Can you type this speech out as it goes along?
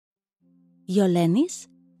Yoleni's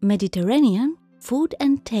Mediterranean Food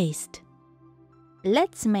and Taste.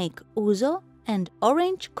 Let's make ouzo and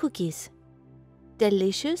orange cookies.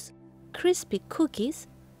 Delicious, crispy cookies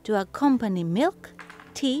to accompany milk,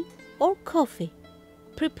 tea or coffee.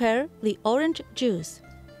 Prepare the orange juice.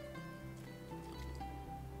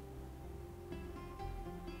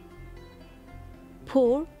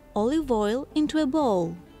 Pour olive oil into a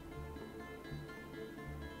bowl.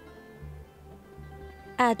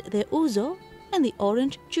 Add the ouzo and the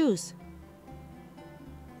orange juice.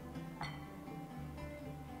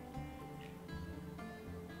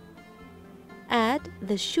 Add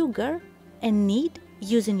the sugar and knead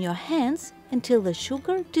using your hands until the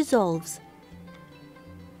sugar dissolves.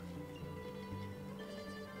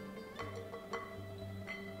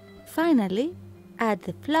 Finally, add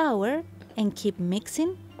the flour and keep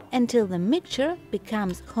mixing until the mixture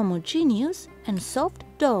becomes homogeneous and soft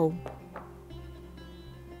dough.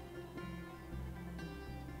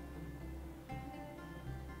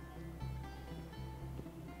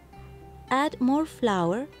 Add more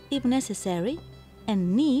flour if necessary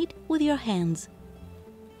and knead with your hands.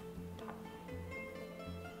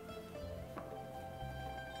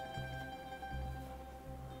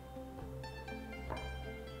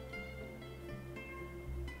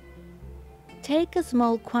 Take a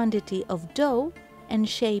small quantity of dough and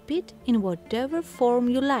shape it in whatever form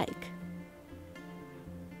you like.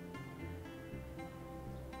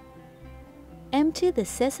 Empty the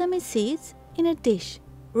sesame seeds in a dish.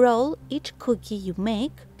 Roll each cookie you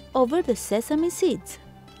make over the sesame seeds.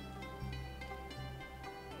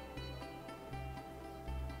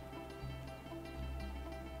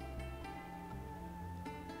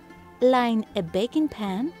 Line a baking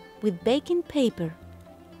pan with baking paper.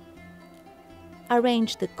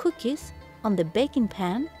 Arrange the cookies on the baking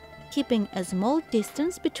pan, keeping a small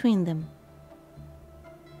distance between them.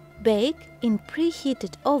 Bake in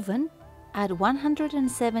preheated oven at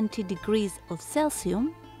 170 degrees of Celsius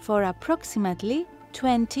for approximately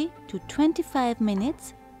 20 to 25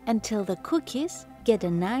 minutes until the cookies get a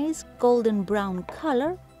nice golden brown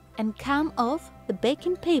color and come off the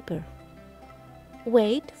baking paper.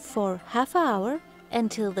 Wait for half an hour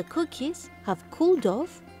until the cookies have cooled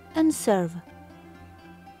off and serve.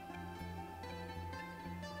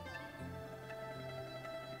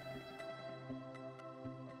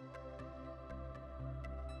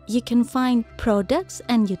 You can find products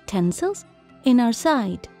and utensils in our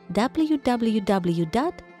site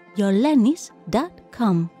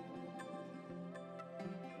www.yolenis.com.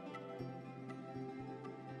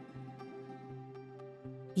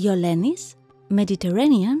 Yoleni's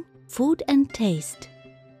Mediterranean Food and Taste.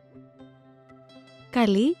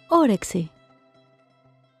 Καλή όρεξη!